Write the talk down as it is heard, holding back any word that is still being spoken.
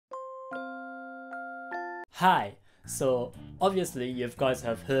Hi! So obviously you guys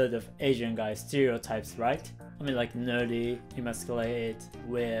have heard of Asian guy stereotypes, right? I mean like nerdy, emasculated,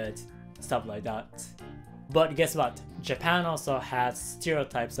 weird, stuff like that. But guess what? Japan also has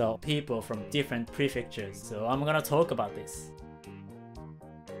stereotypes of people from different prefectures, so I'm gonna talk about this.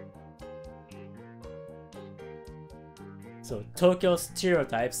 So Tokyo's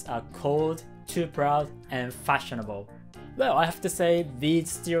stereotypes are cold, too proud, and fashionable. Well, I have to say these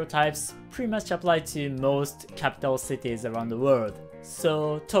stereotypes pretty much apply to most capital cities around the world,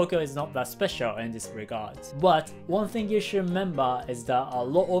 so Tokyo is not that special in this regard. But one thing you should remember is that a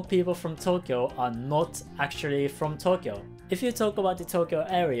lot of people from Tokyo are not actually from Tokyo. If you talk about the Tokyo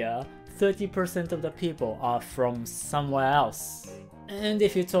area, 30% of the people are from somewhere else. And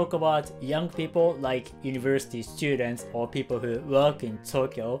if you talk about young people like university students or people who work in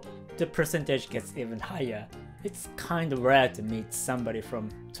Tokyo, the percentage gets even higher. It's kind of rare to meet somebody from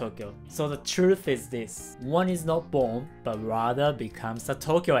Tokyo. So the truth is this: one is not born, but rather becomes a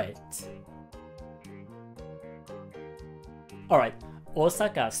Tokyoite. Alright,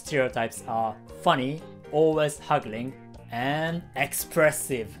 Osaka stereotypes are funny, always haggling, and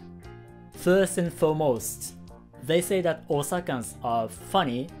expressive. First and foremost, they say that Osakans are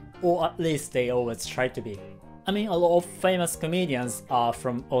funny, or at least they always try to be. I mean, a lot of famous comedians are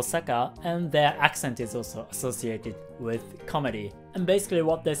from Osaka and their accent is also associated with comedy. And basically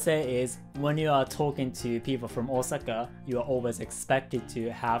what they say is, when you are talking to people from Osaka, you are always expected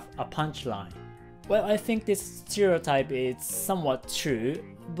to have a punchline. Well, I think this stereotype is somewhat true,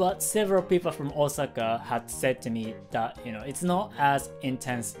 but several people from Osaka had said to me that, it's not as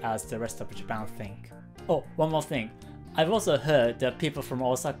intense as the rest of Japan think. Oh, one more thing. I've also heard that people from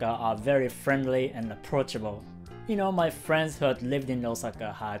Osaka are very friendly and approachable. My friends who had lived in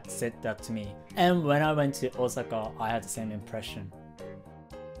Osaka had said that to me, and when I went to Osaka, I had the same impression.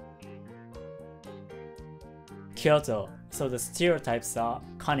 Kyoto. So the stereotypes are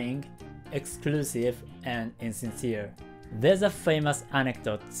cunning, exclusive, and insincere. There's a famous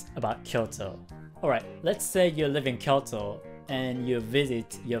anecdote about Kyoto. Alright, let's say you live in Kyoto and you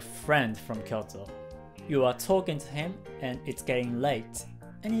visit your friend from Kyoto. You are talking to him and it's getting late,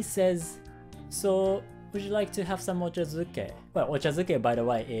 and he says, "So, would you like to have some ochazuke?" Well, ochazuke, by the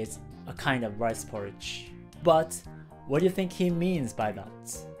way, is a kind of rice porridge. But what do you think he means by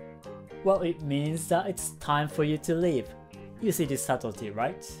that? Well, it means that it's time for you to leave. You see this subtlety,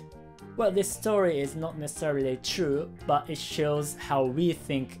 right? Well, this story is not necessarily true, but it shows how we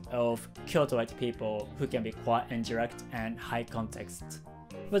think of Kyotoite people who can be quite indirect and high context.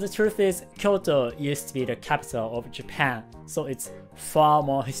 But the truth is, Kyoto used to be the capital of Japan, so it's far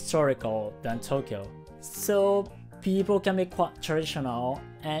more historical than Tokyo. So people can be quite traditional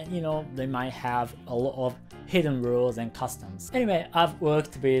and they might have a lot of hidden rules and customs. Anyway, I've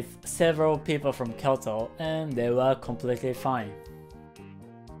worked with several people from Kyoto and they were completely fine.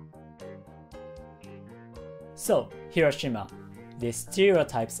 So, Hiroshima. The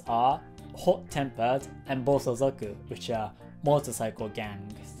stereotypes are hot-tempered and bosozoku, which are motorcycle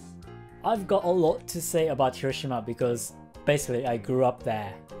gangs. I've got a lot to say about Hiroshima because basically I grew up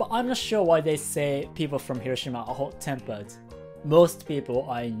there. But I'm not sure why they say people from Hiroshima are hot-tempered. Most people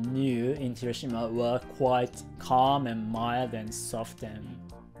I knew in Hiroshima were quite calm and mild and soft and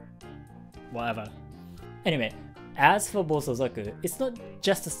whatever. Anyway, as for bosozoku, it's not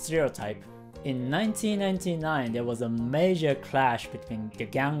just a stereotype. In 1999, there was a major clash between the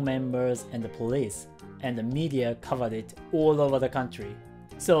gang members and the police, and the media covered it all over the country.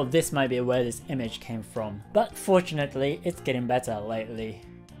 So this might be where this image came from, but fortunately it's getting better lately.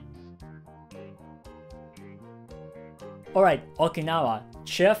 Alright, Okinawa.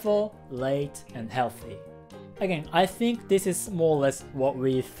 Cheerful, late, and healthy. Again, I think this is more or less what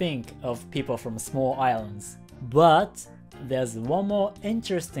we think of people from small islands. But there's one more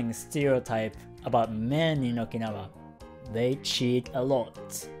interesting stereotype about men in Okinawa. They cheat a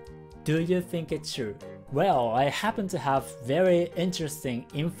lot. Do you think it's true? Well, I happen to have very interesting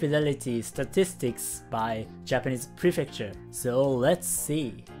infidelity statistics by Japanese Prefecture, so let's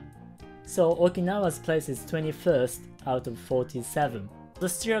see. So Okinawa's place is 21st out of 47. The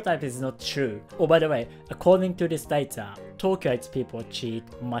stereotype is not true. Oh, by the way, according to this data, Tokyoite people cheat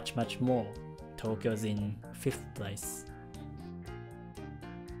much more. Tokyo's in 5th place.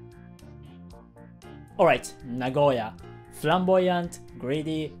 Alright, Nagoya. Flamboyant,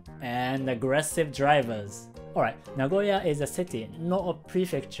 greedy, and aggressive drivers. Alright, Nagoya is a city, not a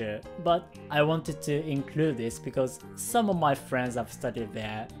prefecture, but I wanted to include this because some of my friends have studied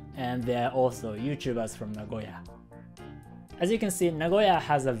there and they're also YouTubers from Nagoya. As you can see, Nagoya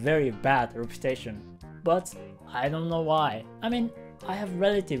has a very bad reputation, but I don't know why. I mean, I have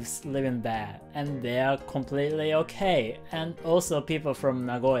relatives living there and they are completely okay, and also people from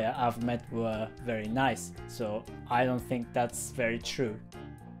Nagoya I've met were very nice, so I don't think that's very true.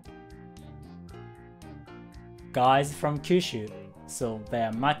 Guys from Kyushu, so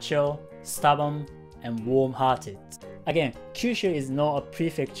they're macho, stubborn, and warm-hearted. Again, Kyushu is not a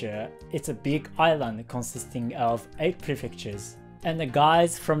prefecture, it's a big island consisting of 8 prefectures. And the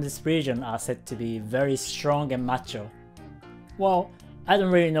guys from this region are said to be very strong and macho. Well, I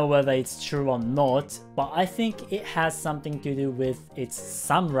don't really know whether it's true or not, but I think it has something to do with its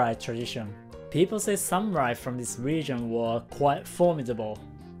samurai tradition. People say samurai from this region were quite formidable.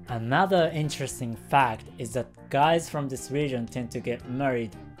 Another interesting fact is that guys from this region tend to get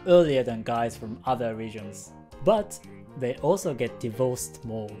married earlier than guys from other regions. But they also get divorced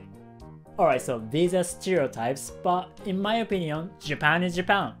more. Alright, so these are stereotypes, but in my opinion, Japan is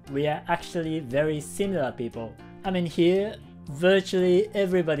Japan. We are actually very similar people. I mean, here, virtually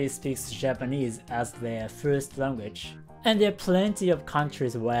everybody speaks Japanese as their first language. And there are plenty of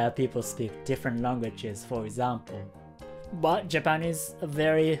countries where people speak different languages, for example. But Japan is a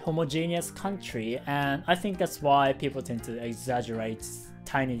very homogeneous country, and I think that's why people tend to exaggerate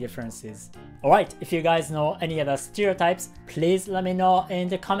tiny differences. Alright, if you guys know any other stereotypes, please let me know in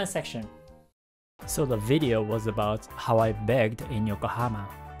the comment section. So the video was about how I begged in Yokohama,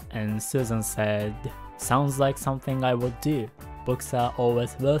 and Susan said, "Sounds like something I would do. Books are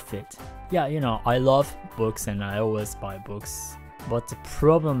always worth it." Yeah, you know, I love books and I always buy books. But the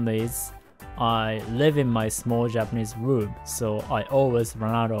problem is, I live in my small Japanese room, so I always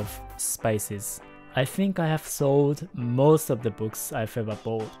run out of spaces. I think I have sold most of the books I've ever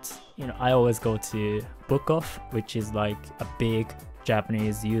bought. You know, I always go to Book Off, which is like a big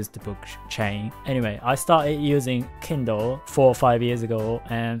Japanese used book chain. Anyway, I started using Kindle 4 or 5 years ago,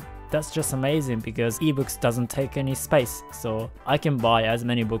 and that's just amazing because ebooks doesn't take any space, so I can buy as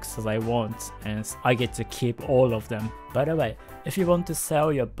many books as I want and I get to keep all of them. By the way, if you want to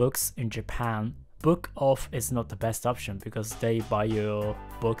sell your books in Japan, Book Off is not the best option because they buy your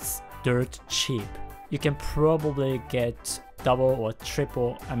books dirt cheap. You can probably get double or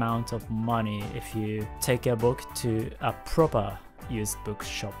triple amount of money if you take a book to a proper used book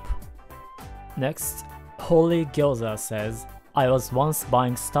shop. Next, Holy Gyoza says, "I was once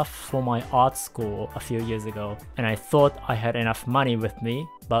buying stuff for my art school a few years ago, and I thought I had enough money with me,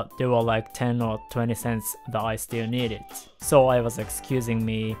 but there were like 10 or 20 cents that I still needed. So I was excusing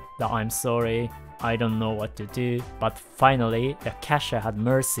me that I'm sorry, I don't know what to do, but finally the cashier had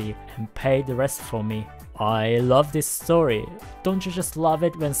mercy and paid the rest for me." I love this story. Don't you just love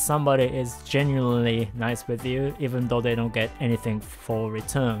it when somebody is genuinely nice with you even though they don't get anything for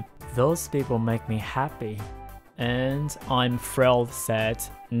return? Those people make me happy. And I'm thrilled said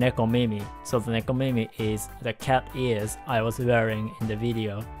Nekomimi. So the Nekomimi is the cat ears I was wearing in the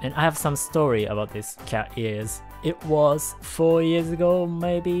video. And I have some story about this cat ears. It was 4 years ago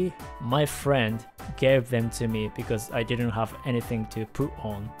maybe. My friend gave them to me because I didn't have anything to put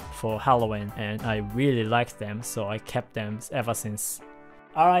on for Halloween and I really liked them, so I kept them ever since.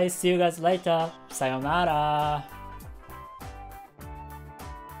 Alright, see you guys later. Sayonara.